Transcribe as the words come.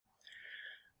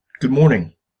Good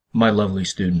morning, my lovely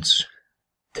students.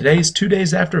 Today is 2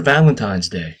 days after Valentine's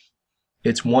Day.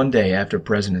 It's 1 day after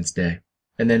President's Day.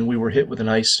 And then we were hit with an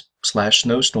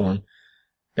ice/snowstorm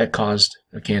that caused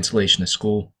a cancellation of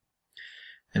school.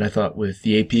 And I thought with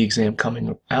the AP exam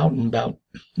coming out in about,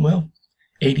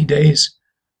 80 days,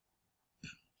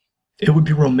 it would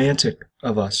be romantic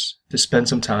of us to spend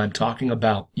some time talking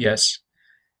about, yes,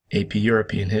 AP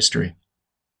European history.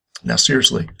 Now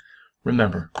seriously,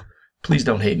 remember, please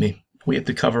don't hate me. We have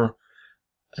to cover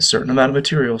a certain amount of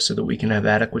material so that we can have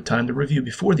adequate time to review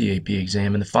before the AP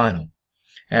exam and the final.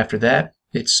 After that,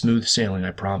 it's smooth sailing, I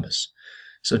promise.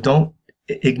 So don't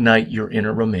ignite your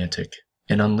inner romantic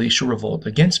and unleash a revolt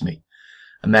against me.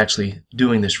 I'm actually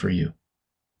doing this for you.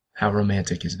 How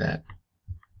romantic is that?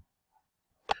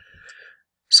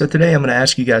 So today I'm going to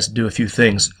ask you guys to do a few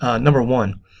things. Number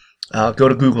one, go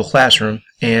to Google Classroom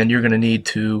and you're going to need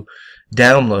to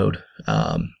download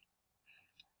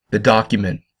the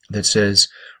document that says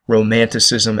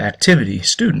Romanticism Activity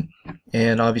Student.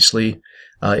 And obviously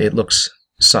it looks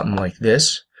something like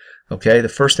this. Okay, the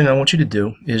first thing I want you to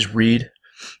do is read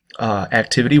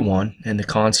Activity 1 and the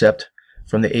concept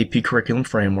from the AP Curriculum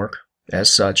Framework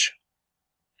as such.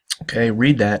 Okay,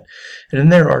 read that. And then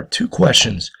there are two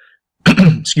questions,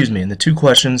 excuse me, and the two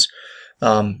questions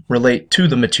relate to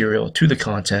the material, to the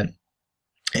content.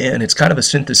 And it's kind of a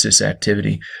synthesis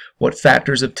activity. What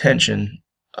factors of tension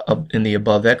in the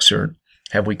above excerpt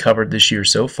have we covered this year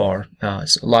so far? A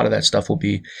lot of that stuff will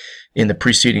be in the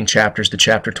preceding chapters to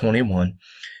chapter 21.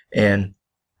 And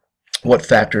what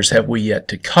factors have we yet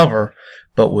to cover,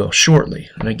 but will shortly?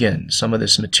 And again, some of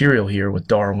this material here with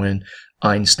Darwin,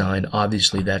 Einstein,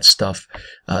 obviously that's stuff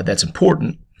that's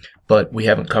important, but we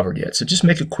haven't covered yet. So just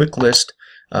make a quick list.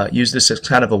 Use this as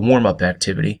kind of a warm-up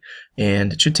activity,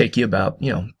 and it should take you about,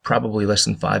 probably less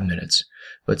than 5 minutes.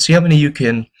 But see how many you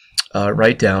can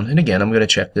write down. And again, I'm going to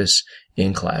check this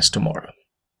in class tomorrow.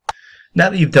 Now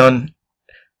that you've done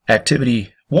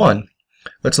Activity 1,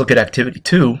 let's look at Activity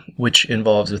 2, which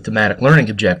involves the thematic learning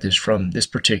objectives from this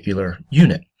particular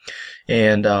unit.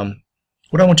 And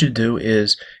what I want you to do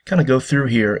is kind of go through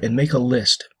here and make a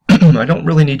list. I don't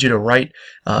really need you to write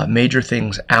major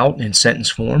things out in sentence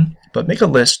form, but make a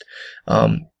list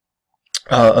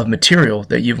of material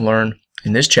that you've learned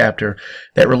in this chapter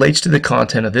that relates to the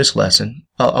content of this lesson,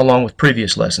 along with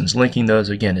previous lessons. Linking those,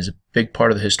 again, is a big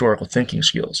part of the historical thinking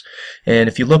skills. And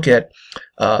if you look at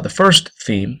the first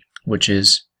theme, which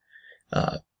is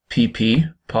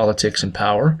PP, Politics and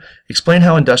Power, explain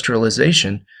how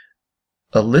industrialization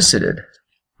elicited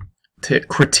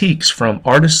critiques from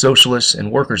artists, socialists,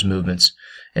 and workers' movements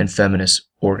and feminist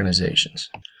organizations.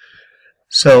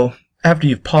 So after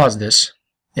you've paused this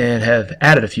and have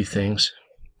added a few things,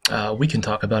 we can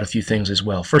talk about a few things as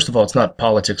well. First of all, it's not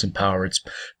politics and power, it's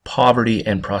poverty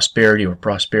and prosperity, or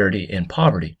prosperity and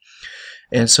poverty.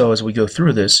 And so as we go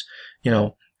through this,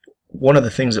 one of the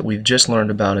things that we've just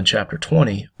learned about in chapter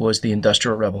 20 was the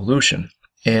Industrial Revolution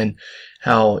and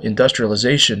how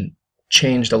industrialization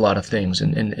changed a lot of things.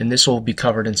 And this will be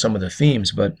covered in some of the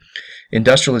themes, but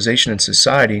industrialization in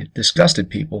society disgusted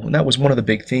people, and that was one of the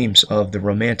big themes of the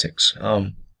Romantics.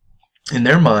 In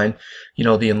their mind,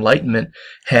 the Enlightenment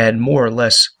had more or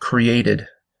less created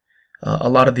a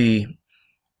lot of the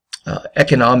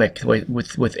economic,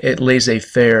 with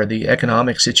laissez-faire, the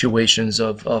economic situations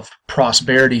of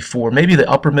prosperity for maybe the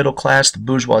upper middle class, the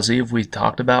bourgeoisie, we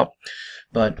talked about,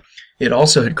 but it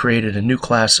also had created a new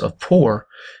class of poor,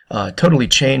 totally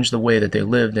changed the way that they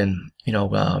lived, and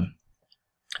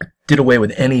did away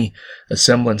with any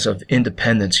semblance of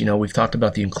independence. We've talked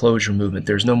about the enclosure movement.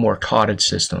 There's no more cottage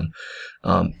system.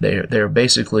 They're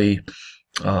basically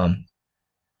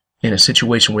in a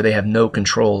situation where they have no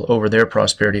control over their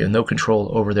prosperity and no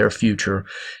control over their future,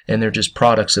 and they're just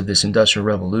products of this Industrial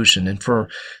Revolution. And for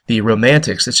the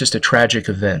Romantics, it's just a tragic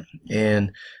event.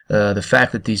 And the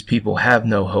fact that these people have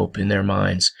no hope in their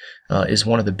minds is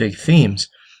one of the big themes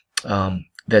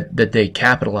that they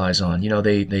capitalize on.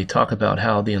 They talk about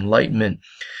how the Enlightenment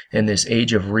and this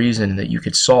age of reason, that you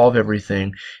could solve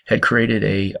everything, had created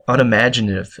a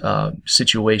unimaginative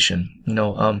situation.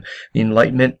 The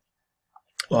Enlightenment,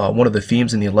 one of the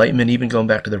themes in the Enlightenment, even going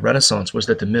back to the Renaissance, was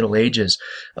that the Middle Ages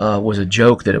was a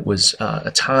joke, that it was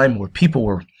a time where people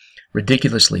were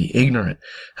ridiculously ignorant.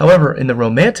 However, in the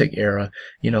Romantic era,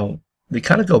 they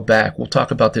kind of go back. We'll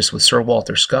talk about this with Sir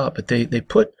Walter Scott, but they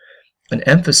put an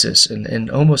emphasis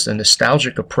and almost a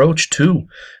nostalgic approach to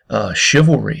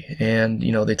chivalry. And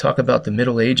they talk about the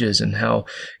Middle Ages and how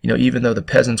even though the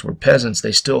peasants were peasants,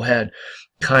 they still had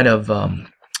kind of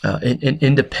an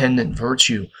independent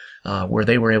virtue where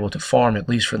they were able to farm, at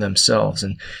least for themselves,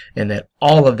 and that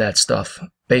all of that stuff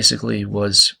basically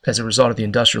was, as a result of the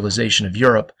industrialization of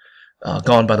Europe,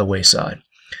 gone by the wayside.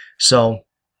 So,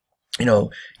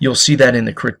 you'll see that in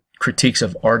the critiques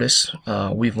of artists.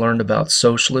 We've learned about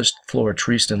socialist Flora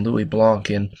Trist and Louis Blanc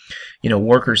and,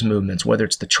 workers' movements, whether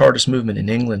it's the Chartist movement in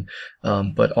England,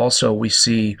 but also we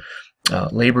see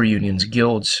labor unions,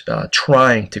 guilds,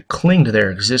 trying to cling to their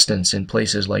existence in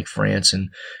places like France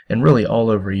and really all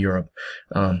over Europe.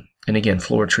 And again,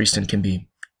 Flora Tristan can be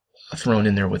thrown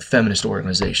in there with feminist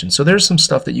organizations. So there's some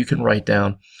stuff that you can write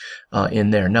down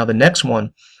in there. Now, the next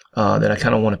one that I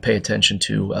kind of want to pay attention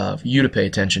to, you to pay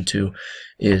attention to,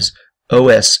 is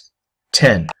OS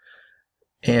 10.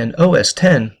 And OS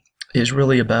 10 is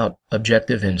really about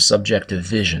objective and subjective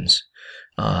visions.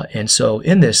 And so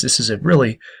in this is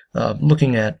really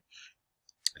looking at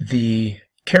the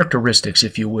characteristics,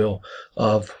 if you will,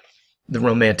 of the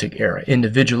Romantic era: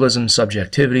 individualism,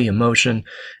 subjectivity, emotion.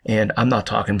 And I'm not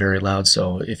talking very loud,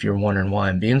 so if you're wondering why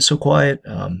I'm being so quiet,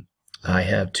 I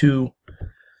have 2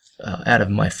 out of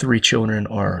my 3 children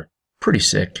are pretty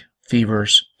sick,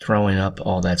 fevers, throwing up,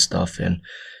 all that stuff, and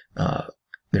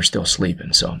they're still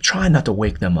sleeping, so I'm trying not to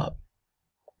wake them up.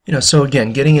 So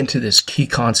again, getting into this key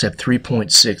concept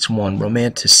 3.61,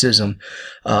 Romanticism,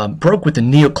 broke with the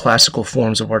neoclassical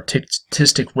forms of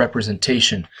artistic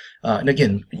representation. And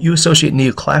again, you associate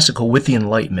neoclassical with the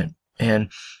Enlightenment,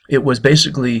 and it was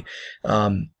basically,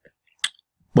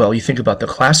 well, you think about the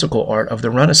classical art of the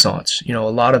Renaissance. A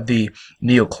lot of the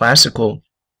neoclassical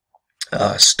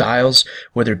styles,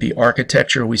 whether it be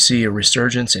architecture, we see a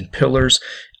resurgence in pillars,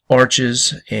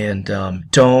 arches, and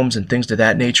domes and things of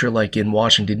that nature, like in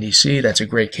Washington, D.C. That's a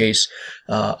great case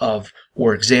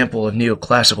or example of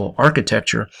neoclassical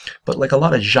architecture. But like a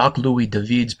lot of Jacques-Louis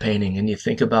David's painting, and you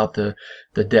think about the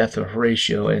death of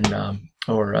Horatio and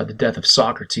or the death of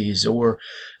Socrates, or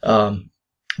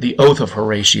the Oath of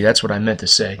Horatio, that's what I meant to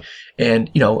say. And,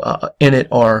 in it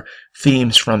are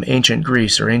themes from ancient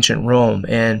Greece or ancient Rome,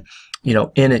 and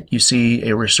in it you see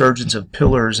a resurgence of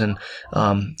pillars and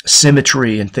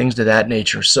symmetry and things of that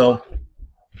nature. So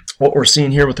what we're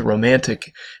seeing here with the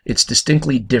Romantic, it's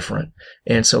distinctly different.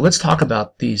 And so let's talk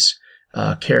about these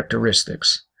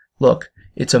characteristics. Look,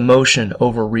 it's emotion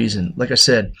over reason. Like I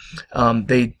said,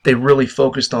 they really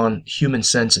focused on human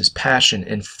senses, passion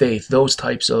and faith, those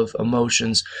types of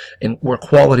emotions, and were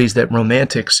qualities that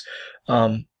Romantics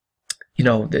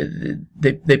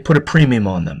they put a premium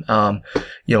on them.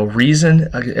 Reason,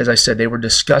 as I said, they were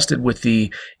disgusted with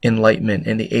the Enlightenment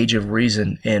and the Age of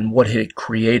Reason and what it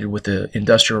created with the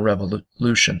Industrial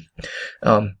Revolution.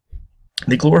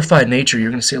 The glorified nature,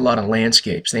 you're going to see a lot of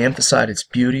landscapes. They emphasize its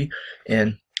beauty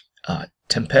and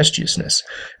tempestuousness,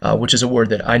 which is a word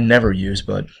that I never use,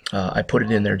 but I put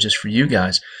it in there just for you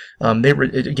guys. They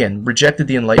again rejected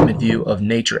the Enlightenment view of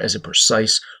nature as a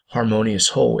precise, harmonious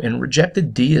whole, and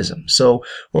rejected deism. So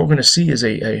what we're going to see is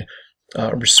a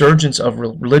resurgence of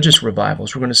religious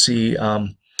revivals. We're going to see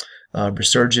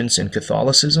resurgence in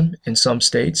Catholicism in some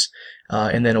states,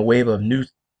 and then a wave of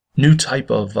new type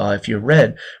of, if you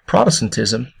read,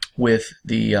 Protestantism with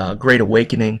the Great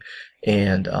Awakening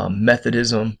and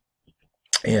Methodism,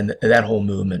 and that whole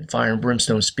movement, fire and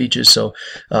brimstone speeches. So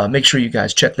make sure you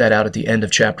guys check that out at the end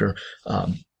of chapter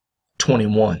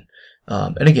 21.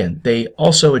 And again, they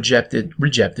also rejected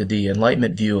the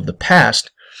Enlightenment view of the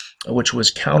past, which was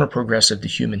counter-progressive to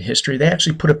human history. They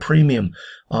actually put a premium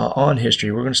on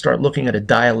history. We're going to start looking at a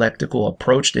dialectical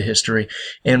approach to history.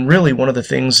 And really, one of the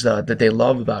things that they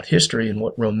love about history and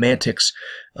what Romantics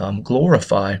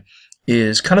glorify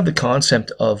is kind of the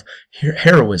concept of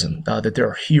heroism, that there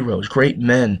are heroes, great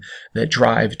men that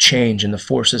drive change and the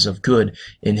forces of good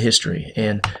in history.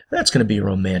 And that's going to be a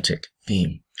Romantic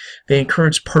theme. They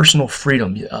encourage personal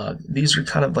freedom. These are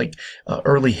kind of like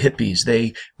early hippies.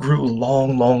 They grew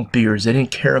long beards. They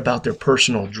didn't care about their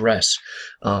personal dress.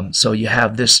 So you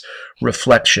have this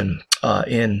reflection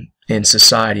in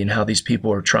society and how these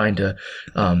people are trying to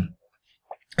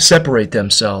separate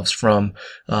themselves from,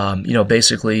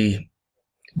 basically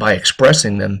by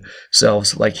expressing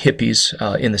themselves like hippies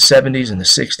in the 70s and the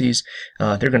 60s.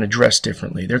 They're going to dress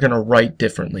differently. They're going to write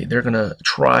differently. They're going to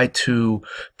try to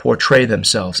portray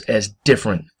themselves as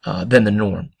different than the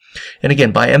norm. And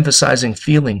again, by emphasizing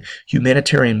feeling,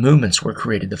 humanitarian movements were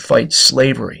created to fight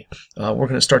slavery. We're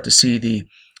going to start to see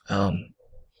a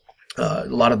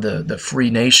lot of the free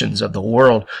nations of the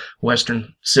world,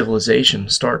 Western civilization,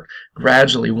 start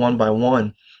gradually, one by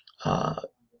one,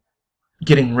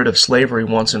 getting rid of slavery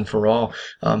once and for all.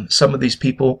 Some of these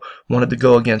people wanted to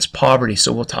go against poverty,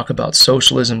 so we'll talk about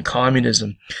socialism,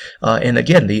 communism, and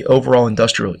again, the overall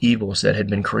industrial evils that had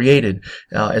been created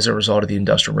as a result of the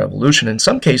Industrial Revolution. In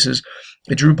some cases,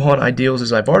 it drew upon ideals,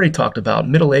 as I've already talked about,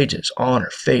 Middle Ages, honor,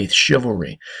 faith,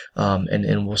 chivalry,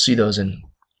 and we'll see those in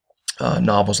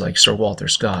novels like Sir Walter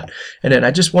Scott. And then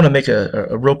I just want to make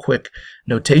a real quick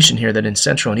notation here that in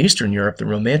Central and Eastern Europe, the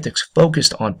Romantics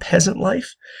focused on peasant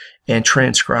life and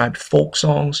transcribed folk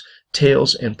songs,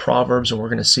 tales, and proverbs. And we're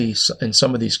going to see in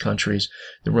some of these countries,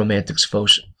 the Romantics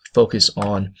focus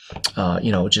on,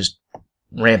 just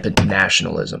rampant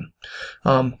nationalism.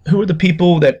 Who are the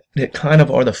people that kind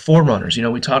of are the forerunners?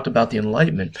 We talked about the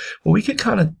Enlightenment. Well, we could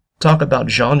kind of talk about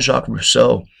Jean-Jacques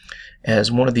Rousseau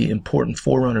as one of the important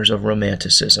forerunners of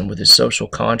Romanticism, with his social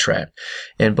contract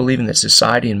and believing that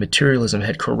society and materialism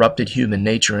had corrupted human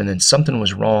nature and then something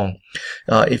was wrong.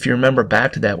 If you remember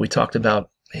back to that, we talked about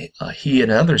he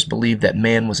and others believed that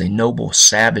man was a noble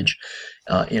savage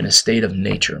in a state of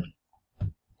nature.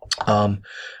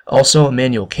 Also,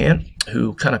 Immanuel Kant,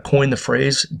 who kind of coined the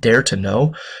phrase "dare to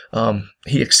know,"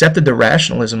 he accepted the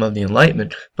rationalism of the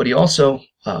Enlightenment, but he also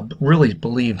really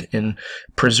believed in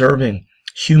preserving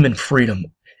human freedom,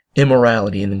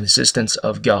 immorality, and the existence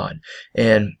of God.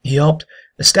 And he helped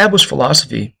establish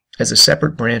philosophy as a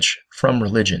separate branch from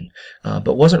religion,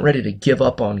 but wasn't ready to give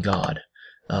up on God.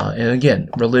 And again,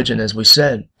 religion, as we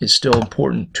said, is still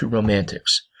important to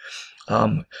Romantics.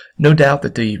 No doubt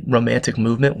that the Romantic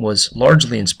movement was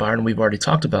largely inspired, and we've already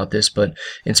talked about this, but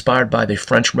inspired by the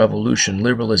French Revolution,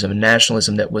 liberalism, and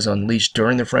nationalism that was unleashed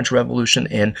during the French Revolution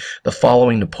and the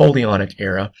following Napoleonic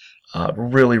era.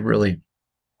 Really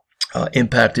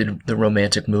impacted the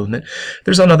Romantic movement.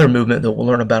 There's another movement that we'll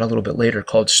learn about a little bit later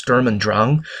called Sturm und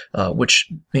Drang,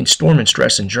 which means storm and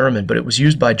stress in German, but it was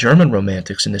used by German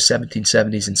Romantics in the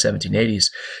 1770s and 1780s,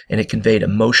 and it conveyed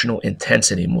emotional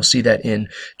intensity. And we'll see that in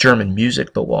German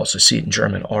music, but we'll also see it in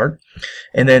German art.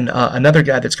 And then another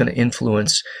guy that's going to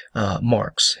influence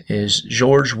Marx is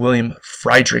George William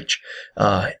Friedrich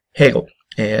Hegel,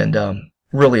 and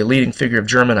really a leading figure of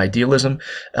German idealism.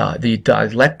 The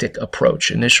dialectic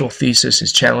approach. Initial thesis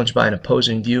is challenged by an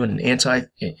opposing view and an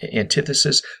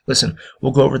antithesis. Listen,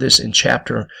 we'll go over this in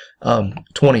chapter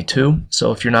 22.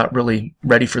 So if you're not really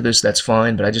ready for this, that's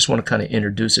fine, but I just want to kind of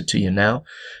introduce it to you now.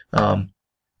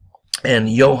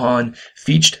 And Johann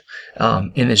Fichte,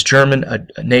 in his German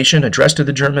nation, address to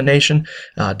the German nation,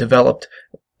 developed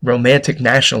Romantic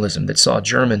nationalism that saw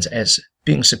Germans as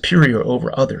being superior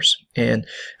over others. And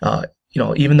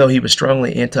even though he was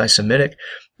strongly anti-Semitic,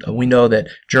 we know that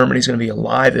Germany is going to be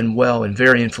alive and well and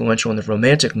very influential in the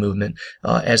Romantic movement,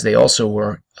 as they also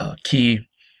were key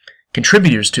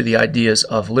contributors to the ideas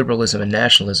of liberalism and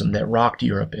nationalism that rocked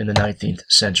Europe in the 19th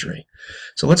century.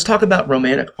 So let's talk about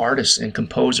Romantic artists and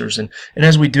composers. And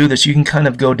as we do this, you can kind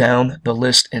of go down the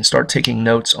list and start taking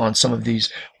notes on some of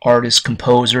these artists,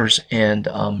 composers, and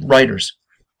writers.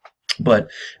 But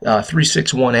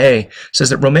 361A says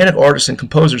that Romantic artists and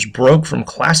composers broke from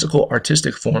classical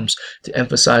artistic forms to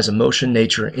emphasize emotion,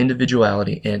 nature,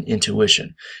 individuality, and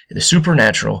intuition, the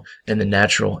supernatural and the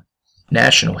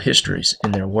national histories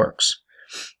in their works.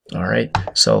 All right,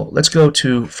 so let's go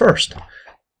to first,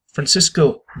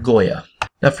 Francisco Goya.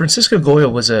 Now, Francisco Goya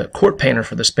was a court painter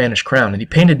for the Spanish crown, and he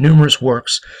painted numerous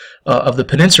works of the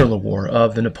Peninsular War,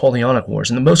 of the Napoleonic Wars.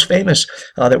 And the most famous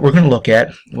that we're going to look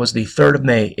at was the 3rd of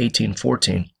May,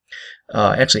 1814.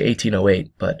 Actually,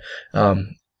 1808, but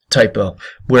typo,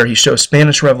 where he shows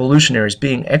Spanish revolutionaries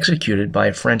being executed by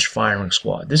a French firing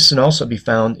squad. This can also be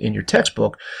found in your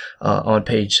textbook on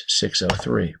page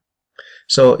 603.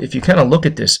 So if you kind of look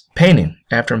at this painting,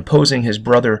 after imposing his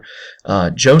brother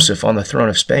Joseph on the throne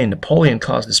of Spain, Napoleon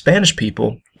caused the Spanish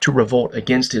people to revolt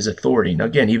against his authority. Now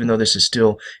again, even though this is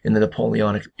still in the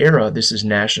Napoleonic era, this is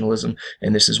nationalism,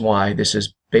 and this is why this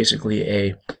is basically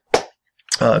a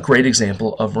great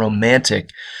example of Romantic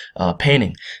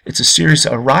painting. It's a series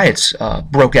of riots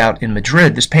broke out in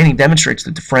Madrid. This painting demonstrates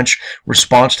that the French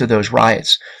response to those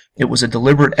riots. It was a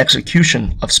deliberate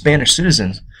execution of Spanish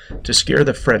citizens to scare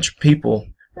the French people,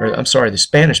 the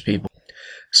Spanish people.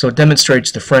 So it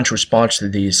demonstrates the French response to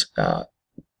these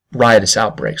riotous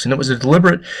outbreaks. And it was a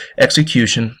deliberate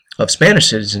execution of Spanish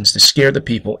citizens to scare the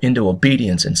people into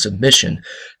obedience and submission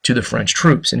to the French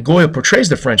troops. And Goya portrays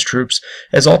the French troops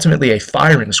as ultimately a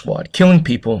firing squad, killing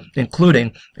people,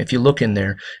 including, if you look in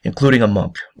there, including a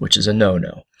monk, which is a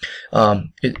no-no.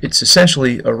 It's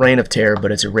essentially a reign of terror,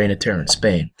 but it's a reign of terror in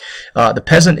Spain. The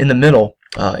peasant in the middle,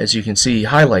 as you can see, he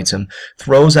highlights him,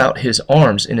 throws out his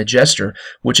arms in a gesture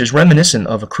which is reminiscent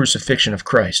of a crucifixion of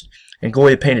Christ. and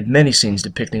Goya painted many scenes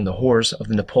depicting the horrors of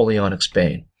the Napoleonic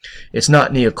Spain. It's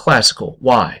not neoclassical.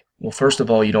 Why? Well, first of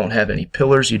all, you don't have any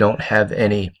pillars, you don't have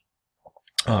any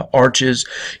arches,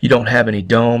 you don't have any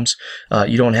domes,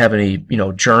 you don't have any,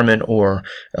 German or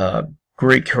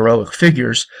Greek heroic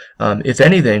figures. If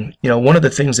anything, one of the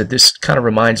things that this kind of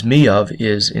reminds me of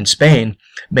is in Spain,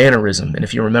 mannerism. And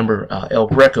if you remember, El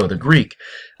Greco, the Greek,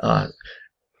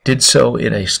 did so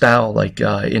in a style like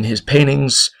in his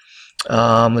paintings.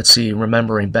 Let's see,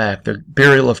 remembering back, the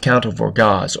Burial of Count of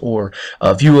Vorgaz or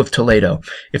View of Toledo.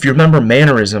 If you remember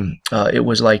mannerism, it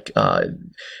was like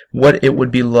what it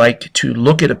would be like to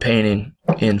look at a painting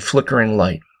in flickering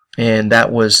light. And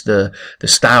that was the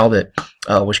style that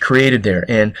was created there.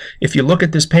 And if you look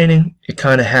at this painting, it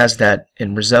kind of has that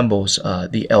and resembles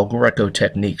the El Greco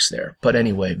techniques there. But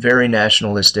anyway, very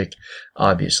nationalistic,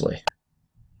 obviously.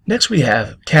 Next we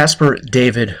have Caspar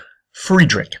David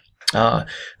Friedrich,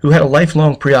 who had a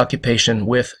lifelong preoccupation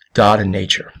with God and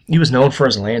nature. He was known for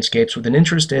his landscapes with an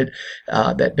interest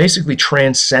that basically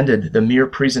transcended the mere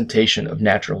presentation of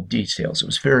natural details. It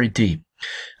was very deep.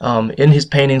 In his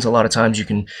paintings, a lot of times you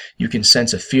can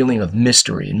sense a feeling of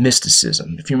mystery and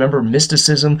mysticism. If you remember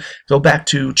mysticism, go back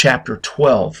to chapter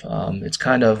 12. It's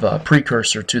kind of a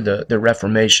precursor to the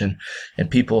Reformation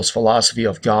and people's philosophy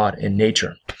of God and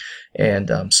nature.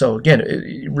 And so again,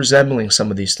 resembling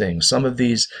some of these things, some of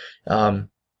these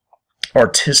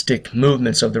artistic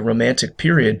movements of the Romantic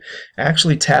period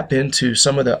actually tap into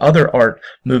some of the other art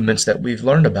movements that we've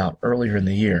learned about earlier in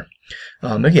the year.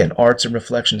 Again, art's a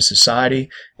reflection of society,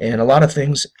 and a lot of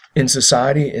things in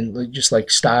society, and just like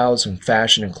styles and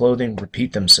fashion and clothing,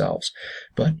 repeat themselves.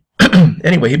 But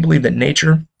anyway, he believed that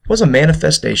nature was a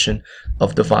manifestation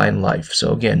of divine life.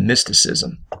 So again,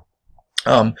 mysticism.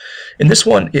 In this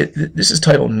one, this is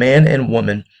titled Man and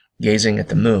Woman Gazing at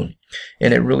the Moon.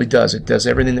 And it really does. It does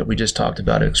everything that we just talked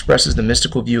about. It expresses the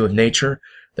mystical view of nature,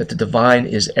 that the divine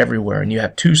is everywhere. And you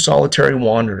have two solitary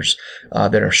wanderers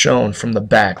that are shown from the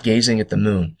back gazing at the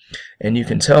moon. And you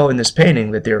can tell in this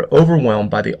painting that they are overwhelmed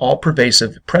by the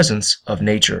all-pervasive presence of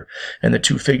nature. And the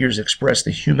two figures express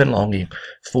the human longing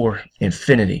for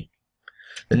infinity.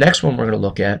 The next one we're going to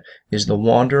look at is The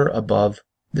Wanderer Above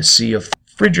the Sea of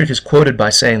Friedrich is quoted by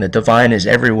saying the divine is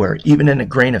everywhere, even in a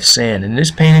grain of sand. In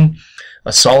this painting,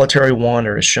 a solitary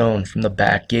wanderer is shown from the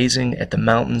back, gazing at the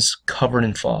mountains covered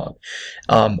in fog,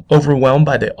 overwhelmed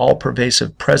by the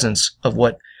all-pervasive presence of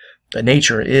what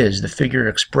nature is. The figure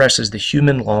expresses the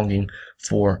human longing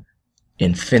for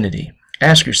infinity.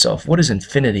 Ask yourself, what is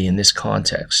infinity in this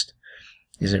context?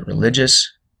 Is it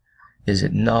religious? Is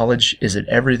it knowledge? Is it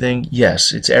everything?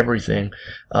 Yes, it's everything.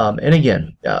 And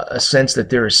again, a sense that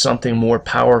there is something more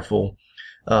powerful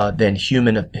than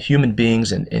human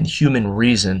beings and human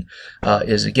reason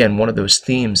is, again, one of those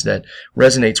themes that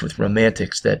resonates with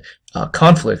Romantics, that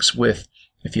conflicts with,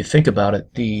 if you think about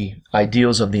it, the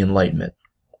ideals of the Enlightenment.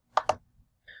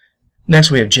 Next,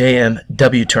 we have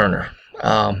J.M.W. Turner,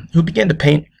 who began to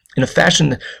paint in a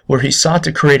fashion where he sought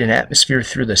to create an atmosphere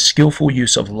through the skillful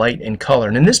use of light and color.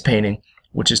 And in this painting,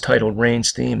 which is titled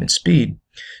Rain's Theme and Speed,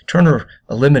 Turner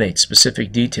eliminates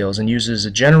specific details and uses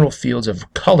the general fields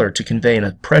of color to convey an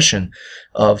impression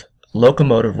of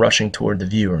locomotive rushing toward the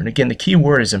viewer. And again, the key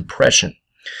word is impression.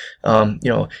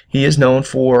 He is known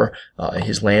for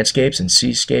his landscapes and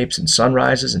seascapes and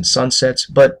sunrises and sunsets,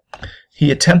 but he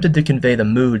attempted to convey the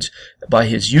moods by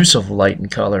his use of light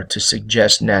and color to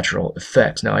suggest natural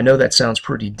effects. Now, I know that sounds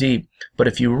pretty deep, but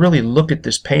if you really look at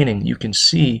this painting, you can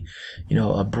see,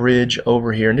 a bridge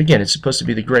over here. And again, it's supposed to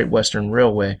be the Great Western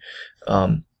Railway,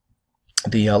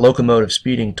 the locomotive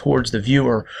speeding towards the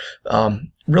viewer.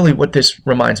 Really what this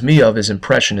reminds me of is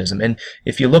Impressionism. And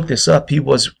if you look this up, he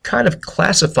was kind of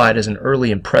classified as an early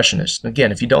Impressionist.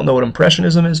 Again, if you don't know what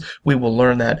Impressionism is, we will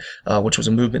learn that, which was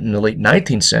a movement in the late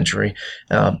 19th century.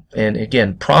 And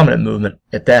again, prominent movement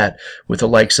at that, with the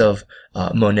likes of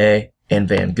Monet and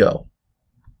Van Gogh.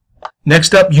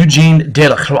 Next up, Eugene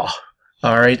Delacroix.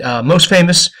 All right, most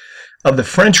famous of the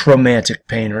French Romantic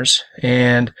painters.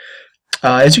 And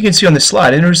as you can see on this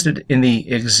slide, interested in the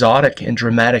exotic and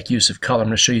dramatic use of color. I'm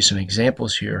going to show you some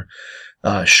examples here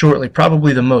shortly.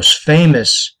 Probably the most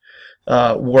famous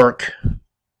work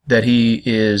that he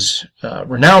is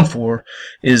renowned for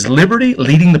is Liberty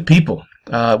Leading the People,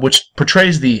 which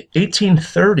portrays the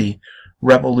 1830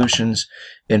 revolutions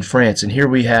in France. And here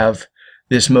we have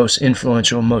this most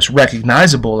influential, most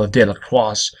recognizable of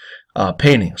Delacroix's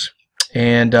paintings.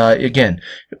 And again,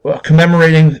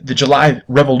 commemorating the July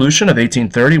Revolution of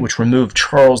 1830, which removed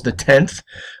Charles X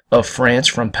of France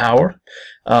from power,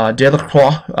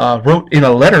 Delacroix wrote in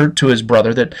a letter to his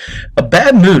brother that a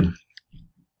bad mood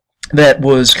that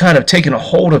was kind of taking a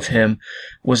hold of him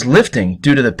was lifting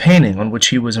due to the painting on which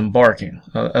he was embarking.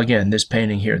 Again, this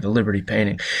painting here, the Liberty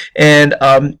painting. And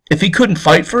if he couldn't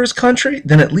fight for his country,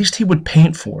 then at least he would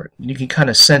paint for it. You can kind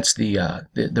of sense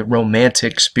the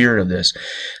romantic spirit of this.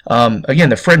 Again,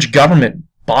 the French government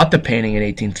bought the painting in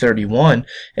 1831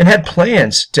 and had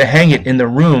plans to hang it in the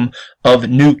room of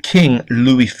new King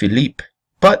Louis Philippe.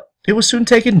 But it was soon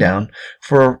taken down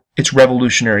for its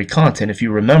revolutionary content. If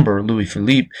you remember, Louis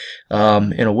Philippe,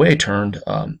 in a way, turned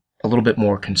a little bit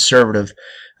more conservative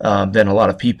than a lot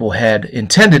of people had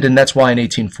intended, and that's why in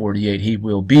 1848 he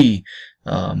will be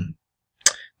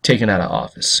taken out of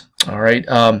office. All right,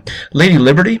 Lady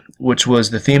Liberty, which was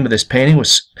the theme of this painting,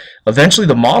 was eventually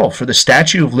the model for the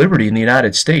Statue of Liberty in the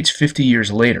United States 50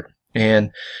 years later, and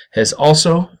has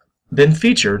also been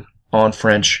featured on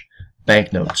French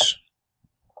banknotes.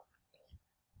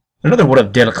 Another one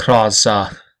of Delacroix's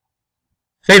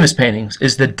famous paintings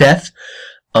is The Death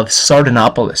of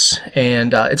Sardanapalus,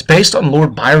 and it's based on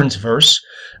Lord Byron's verse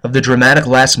of the dramatic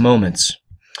last moments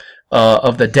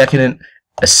of the decadent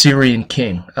Assyrian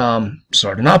king,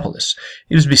 Sardanapalus.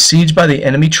 He was besieged by the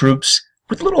enemy troops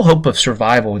with little hope of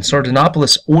survival, and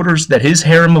Sardanapalus orders that his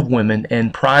harem of women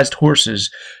and prized horses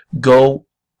go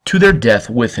to their death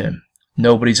with him.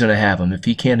 Nobody's going to have him. If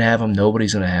he can't have him,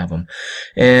 nobody's going to have him.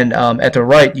 And at the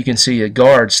right, you can see a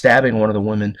guard stabbing one of the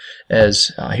women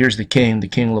as here's the king. The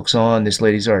king looks on. This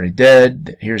lady's already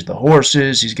dead. Here's the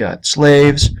horses. He's got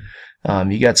slaves.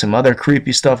 You got some other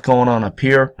creepy stuff going on up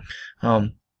here.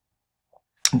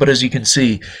 But as you can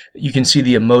see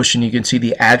the emotion. You can see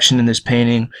the action in this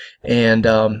painting. And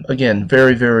again,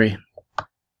 very, very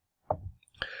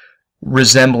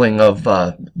resembling of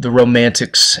the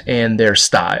Romantics and their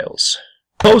styles.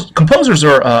 Composers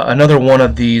are another one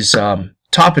of these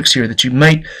topics here that you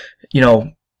might,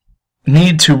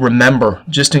 need to remember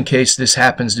just in case this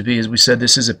happens to be, as we said,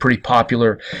 this is a pretty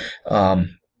popular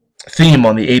theme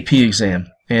on the AP exam.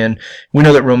 And we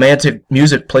know that Romantic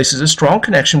music places a strong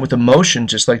connection with emotion,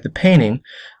 just like the painting,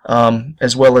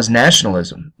 as well as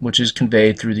nationalism, which is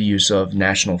conveyed through the use of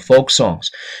national folk songs.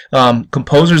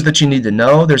 Composers that you need to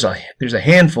know, there's a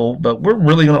handful, but we're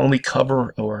really going to only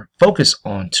cover or focus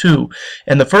on two.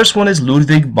 And the first one is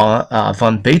Ludwig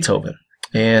van Beethoven.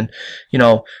 And,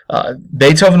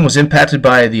 Beethoven was impacted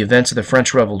by the events of the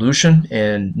French Revolution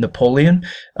and Napoleon.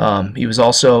 He was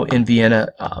also in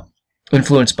Vienna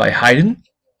influenced by Haydn.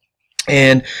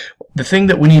 And the thing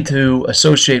that we need to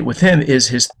associate with him is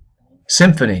his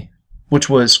symphony, which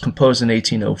was composed in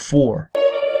 1804.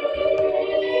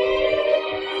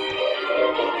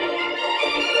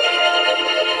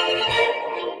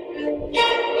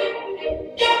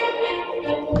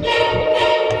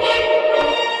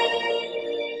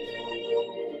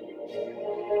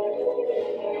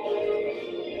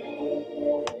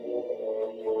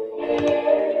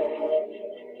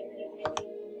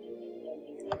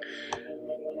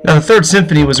 Now, the Third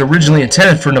Symphony was originally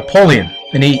intended for Napoleon,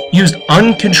 and he used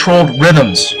uncontrolled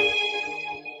rhythms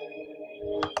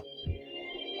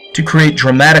to create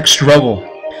dramatic struggle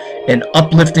and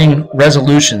uplifting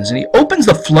resolutions. And he opens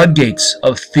the floodgates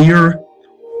of fear,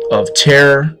 of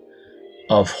terror,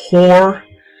 of horror,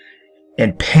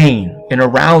 and pain, and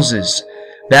arouses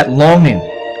that longing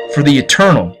for the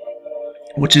eternal,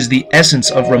 which is the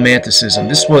essence of Romanticism.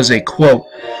 This was a quote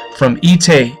from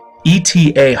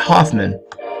E.T.A. Hoffmann,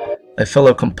 a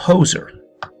fellow composer.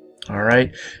 All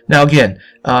right. Now again,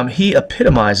 he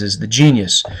epitomizes the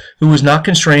genius who was not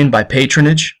constrained by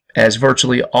patronage, as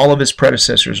virtually all of his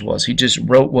predecessors was. He just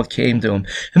wrote what came to him.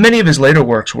 And many of his later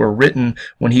works were written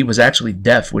when he was actually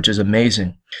deaf, which is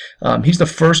amazing. He's the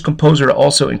first composer to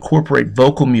also incorporate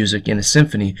vocal music in a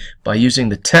symphony by using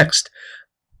the text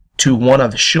to one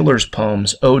of Schiller's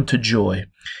poems, Ode to Joy,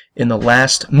 in the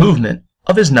last movement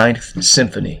of his Ninth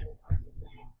Symphony.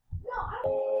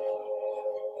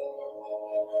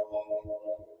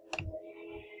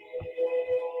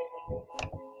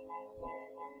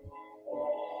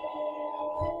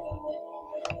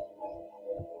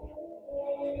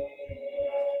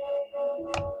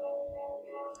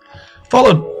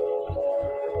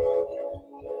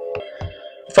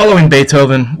 Following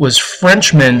Beethoven was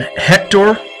Frenchman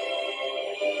Hector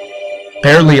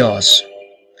Berlioz.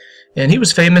 And he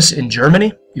was famous in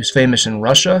Germany, he was famous in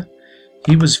Russia,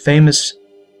 he was famous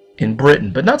in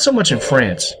Britain, but not so much in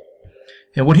France.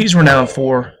 And what he's renowned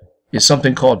for is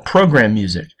something called program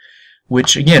music,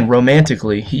 which again,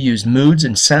 romantically, he used moods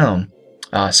and sound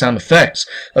effects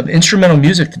of instrumental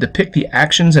music to depict the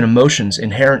actions and emotions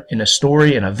inherent in a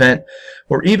story, an event,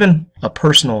 or even a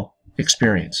personal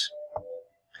experience.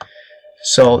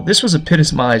 So this was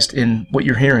epitomized in what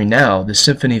you're hearing now, the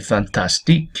Symphonie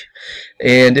Fantastique,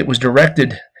 and it was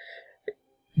directing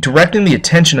the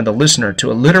attention of the listener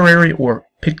to a literary or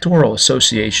pictorial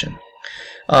association.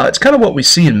 It's kind of what we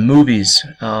see in movies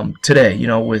today, you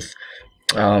know, with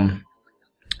the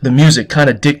music kind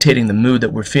of dictating the mood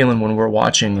that we're feeling when we're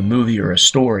watching a movie or a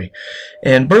story.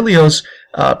 And Berlioz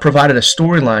provided a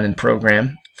storyline and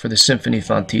program for the Symphonie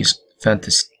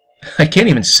I can't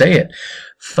even say it,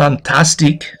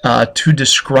 Fantastique, to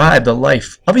describe the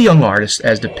life of a young artist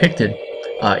as depicted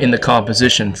in the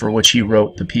composition for which he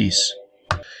wrote the piece.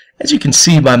 As you can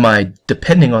see by my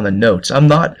depending on the notes, I'm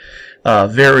not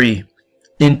very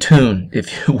in tune,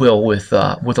 if you will, with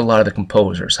a lot of the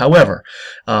composers. However,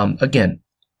 again,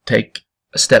 take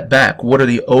a step back. What are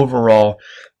the overall,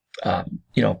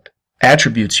 you know,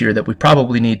 attributes here that we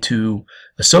probably need to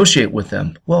associate with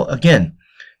them? Well, again,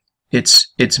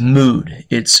 it's mood,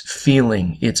 it's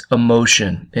feeling, it's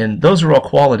emotion, and those are all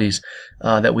qualities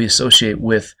that we associate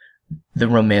with the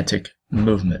Romantic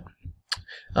movement.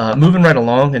 Moving right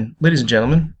along, and ladies and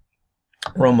gentlemen,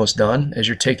 we're almost done. As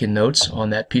you're taking notes on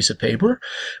that piece of paper,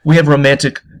 we have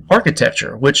Romantic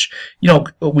architecture, which, you know,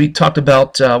 we talked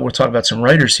about. We'll talk about some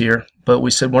writers here, but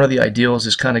we said one of the ideals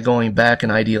is kind of going back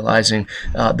and idealizing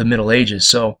the Middle Ages.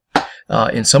 So,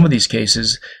 in some of these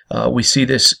cases, we see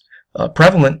this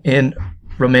prevalent in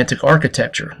Romantic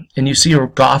architecture, and you see a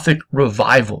Gothic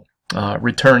revival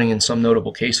returning in some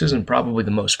notable cases, and probably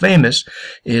the most famous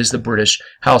is the British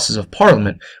Houses of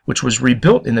Parliament, which was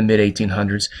rebuilt in the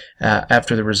mid-1800s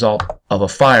after the result of a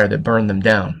fire that burned them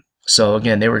down. So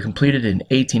again, they were completed in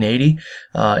 1880,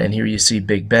 and here you see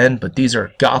Big Ben, but these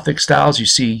are Gothic styles. You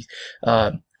see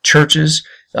churches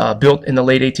built in the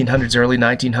late 1800s, early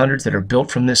 1900s that are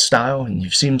built from this style, and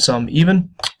you've seen some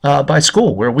even by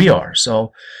school where we are.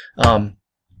 So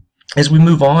as we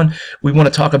move on, we want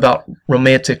to talk about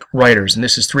Romantic writers, and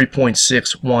this is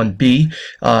 3.61b.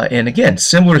 And again,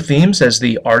 similar themes as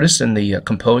the artists and the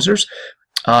composers.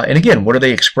 And again, what are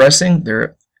they expressing?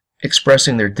 They're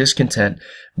expressing their discontent,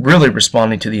 really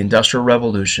responding to the Industrial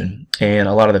Revolution and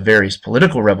a lot of the various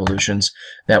political revolutions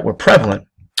that were prevalent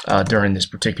during this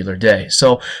particular day.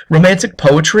 So Romantic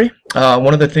poetry,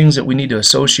 one of the things that we need to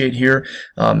associate here,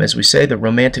 as we say, the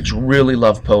Romantics really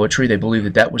loved poetry. They believed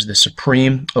that that was the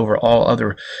supreme over all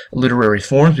other literary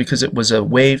forms because it was a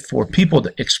way for people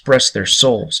to express their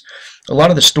souls. A lot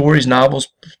of the stories, novels,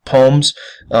 poems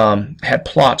had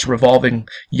plots revolving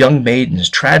young maidens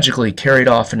tragically carried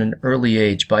off in an early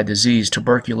age by disease,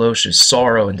 tuberculosis,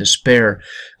 sorrow, and despair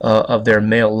of their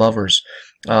male lovers.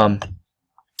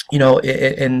 You know,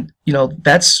 and you know,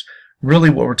 that's really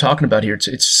what we're talking about here.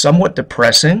 It's somewhat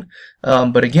depressing,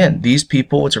 but again, these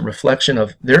people, it's a reflection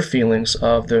of their feelings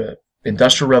of the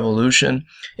Industrial Revolution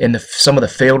and some of the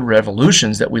failed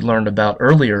revolutions that we learned about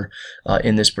earlier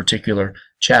in this particular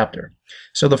chapter.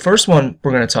 So the first one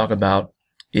we're going to talk about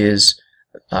is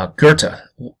Goethe,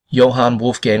 Johann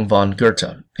Wolfgang von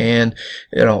Goethe, and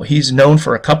you know, he's known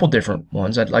for a couple different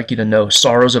ones. I'd like you to know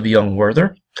Sorrows of a Young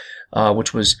Werther,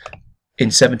 which was in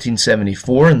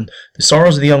 1774, and the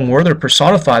Sorrows of the Young Werther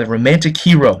personify the romantic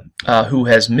hero who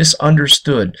has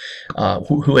misunderstood,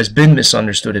 who has been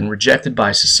misunderstood and rejected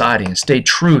by society, and stayed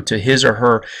true to his or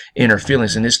her inner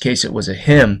feelings. In this case, it was a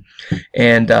him,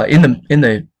 and in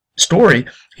the story,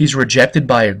 he's rejected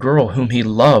by a girl whom he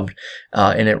loved,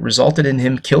 and it resulted in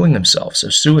him killing himself, so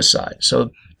suicide. So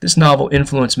this novel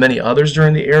influenced many others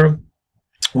during the era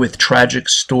with tragic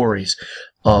stories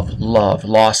of love,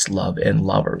 lost love, and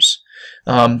lovers.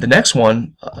 The next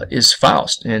one is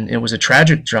Faust, and it was a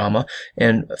tragic drama,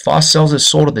 and Faust sells his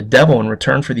soul to the devil in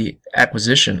return for the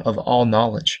acquisition of all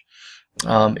knowledge.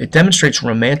 It demonstrates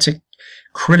romantic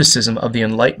criticism of the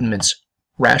Enlightenment's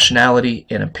rationality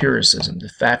and empiricism, the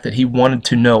fact that he wanted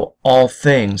to know all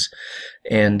things.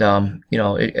 And you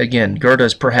know, again, Goethe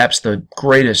is perhaps the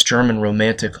greatest German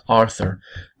romantic author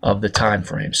of the time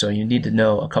frame, so you need to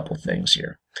know a couple things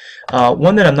here.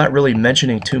 One that I'm not really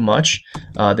mentioning too much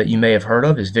that you may have heard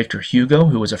of is Victor Hugo,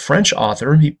 who was a French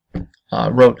author. He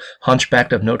wrote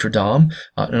Hunchback of Notre Dame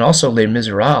and also Les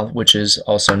Miserables, which is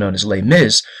also known as Les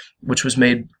Mis, which was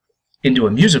made into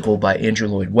a musical by Andrew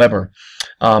Lloyd Webber.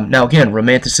 Now again,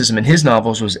 romanticism in his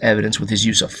novels was evidenced with his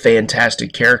use of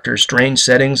fantastic characters, strange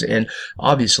settings, and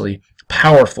obviously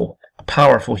powerful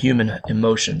human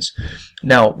emotions.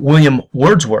 Now, William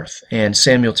Wordsworth and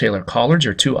Samuel Taylor Coleridge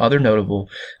are two other notable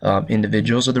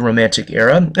individuals of the Romantic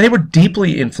era, and they were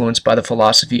deeply influenced by the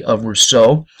philosophy of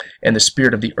Rousseau and the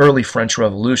spirit of the early French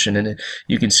Revolution. And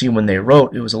you can see when they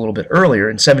wrote, it was a little bit earlier.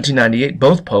 In 1798,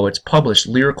 both poets published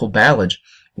Lyrical Ballad,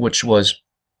 which was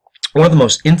one of the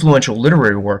most influential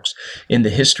literary works in the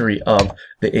history of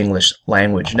the English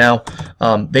language. Now,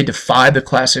 they defied the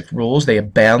classic rules. They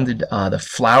abounded the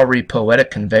flowery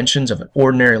poetic conventions of an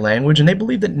ordinary language, and they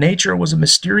believed that nature was a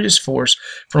mysterious force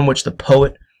from which the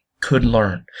poet could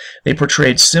learn. They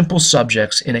portrayed simple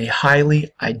subjects in a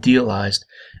highly idealized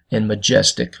and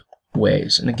majestic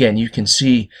ways. And again, you can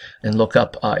see and look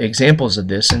up examples of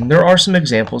this, and there are some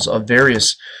examples of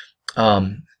various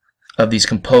of these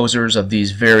composers, of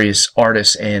these various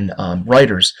artists and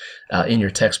writers in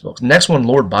your textbooks. Next one,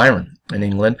 Lord Byron in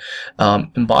England,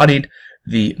 embodied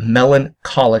the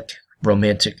melancholic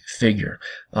romantic figure.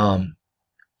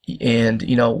 And,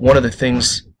 you know, one of the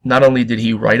things, not only did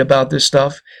he write about this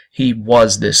stuff, he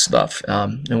was this stuff.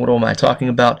 And what am I talking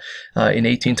about? In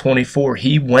 1824,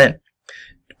 he went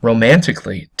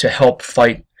romantically to help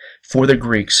fight for the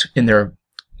Greeks in their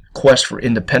quest for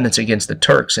independence against the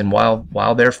Turks, and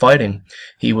while they're fighting,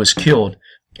 he was killed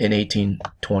in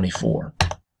 1824.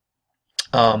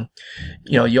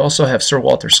 You know, you also have Sir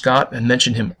Walter Scott. I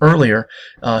mentioned him earlier,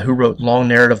 who wrote long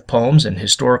narrative poems and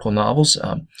historical novels.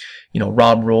 You know,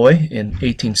 Rob Roy in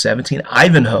 1817,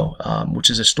 Ivanhoe, which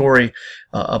is a story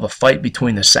of a fight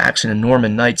between the Saxon and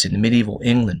Norman knights in medieval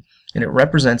England. And it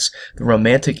represents the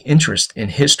romantic interest in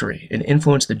history and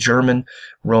influenced the German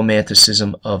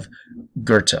romanticism of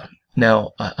Goethe.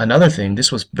 Now, another thing,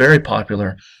 this was very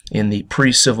popular in the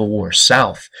pre-Civil War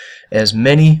South, as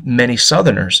many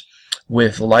Southerners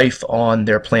with life on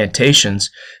their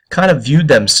plantations kind of viewed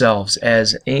themselves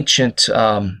as ancient,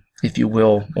 if you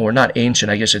will, or not ancient,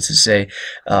 I guess it's to say,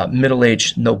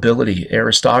 middle-aged nobility,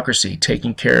 aristocracy,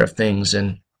 taking care of things.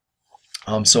 And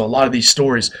so a lot of these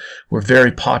stories were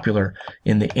very popular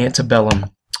in the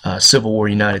antebellum Civil War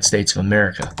United States of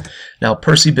America. Now,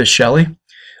 Percy Bysshe Shelley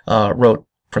wrote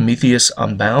Prometheus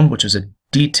Unbound, which is a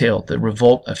detailed the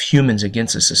revolt of humans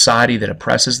against a society that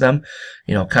oppresses them,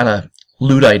 you know, kind of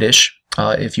Luddite-ish,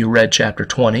 if you read chapter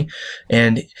 20.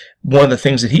 And one of the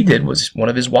things that he did was one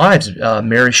of his wives,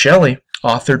 Mary Shelley,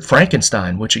 authored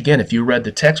Frankenstein, which, again, if you read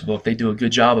the textbook, they do a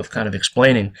good job of kind of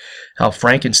explaining how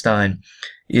Frankenstein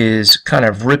is kind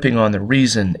of ripping on the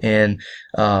reason and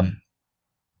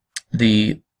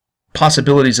the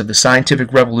possibilities of the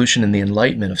scientific revolution and the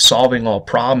Enlightenment, of solving all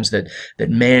problems that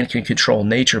man can control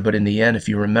nature. But in the end, if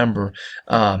you remember,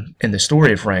 in the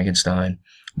story of Frankenstein,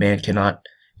 man cannot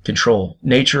control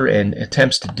nature, and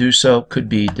attempts to do so could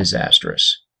be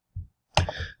disastrous.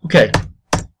 Okay.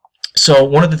 So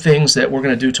one of the things that we're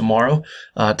going to do tomorrow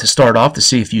to start off, to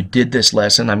see if you did this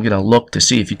lesson, I'm going to look to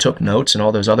see if you took notes and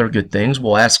all those other good things.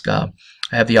 We'll ask, I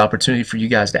have the opportunity for you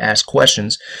guys to ask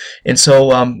questions. And so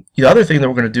the other thing that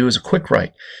we're going to do is a quick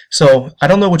write. So I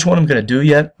don't know which one I'm going to do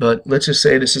yet, but let's just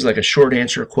say this is like a short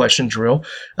answer question drill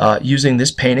using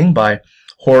this painting by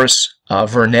Horace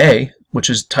Vernet, which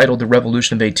is titled The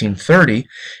Revolution of 1830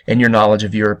 and Your Knowledge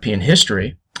of European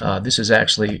History. This is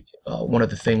actually one of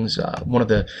the things, one of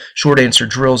the short answer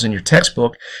drills in your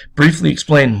textbook. Briefly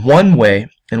explain one way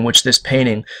in which this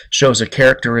painting shows a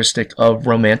characteristic of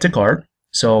romantic art.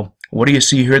 So what do you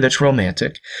see here that's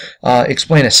romantic?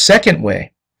 Explain a second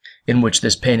way in which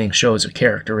this painting shows a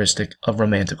characteristic of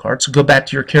romantic art. So go back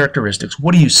to your characteristics.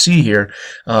 What do you see here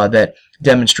that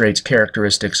demonstrates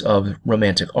characteristics of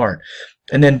romantic art?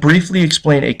 And then briefly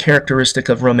explain a characteristic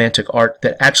of romantic art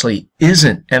that actually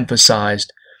isn't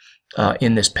emphasized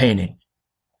in this painting.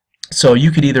 So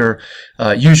you could either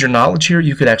use your knowledge here.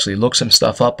 You could actually look some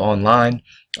stuff up online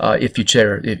if you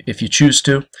choose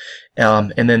to.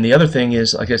 And then the other thing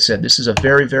is, like I said, this is a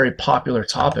very, very popular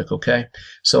topic, okay?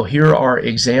 So here are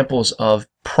examples of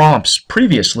prompts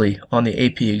previously on the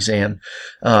AP exam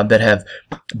that have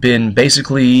been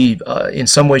basically, in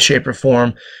some way, shape, or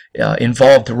form,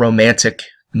 involved the Romantic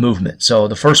movement. So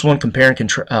the first one, compare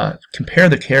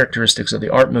the characteristics of the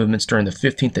art movements during the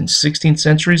 15th and 16th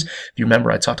centuries. If you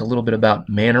remember, I talked a little bit about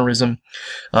mannerism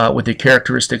with the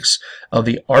characteristics of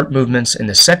the art movements in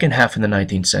the second half of the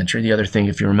 19th century. The other thing,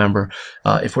 if you remember,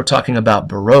 if we're talking about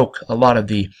Baroque, a lot of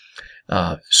the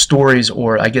stories,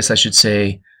 or I guess I should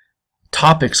say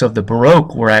topics of the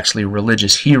Baroque, were actually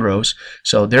religious heroes.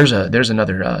 So there's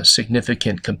another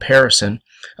significant comparison.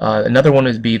 Another one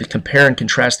would be to compare and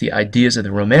contrast the ideas of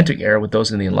the Romantic era with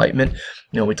those in the Enlightenment.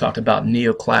 You know, we talked about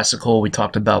neoclassical, we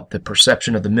talked about the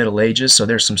perception of the Middle Ages, so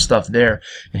there's some stuff there.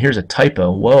 And here's a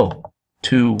typo. Whoa,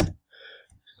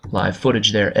 live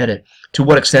footage there, edit. To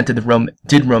what extent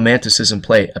did Romanticism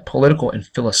play a political and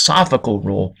philosophical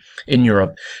role in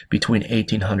Europe between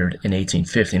 1800 and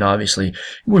 1850? And obviously,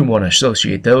 we want to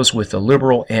associate those with the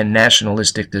liberal and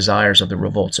nationalistic desires of the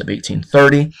revolts of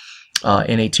 1830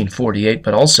 and 1848,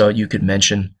 but also you could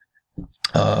mention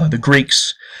the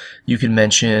Greeks You can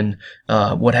mention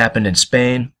what happened in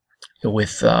Spain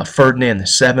with Ferdinand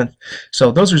VII.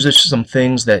 So those are just some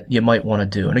things that you might want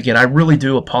to do. And again, I really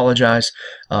do apologize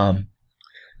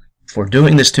for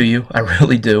doing this to you. I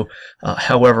really do.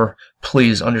 However,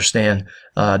 please understand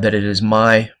that it is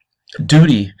my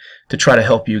duty to try to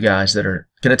help you guys that are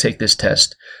going to take this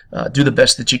test. Do the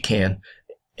best that you can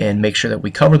and make sure that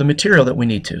we cover the material that we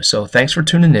need to. So thanks for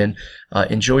tuning in.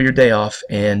 Enjoy your day off,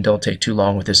 and don't take too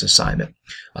long with this assignment.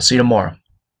 I'll see you tomorrow.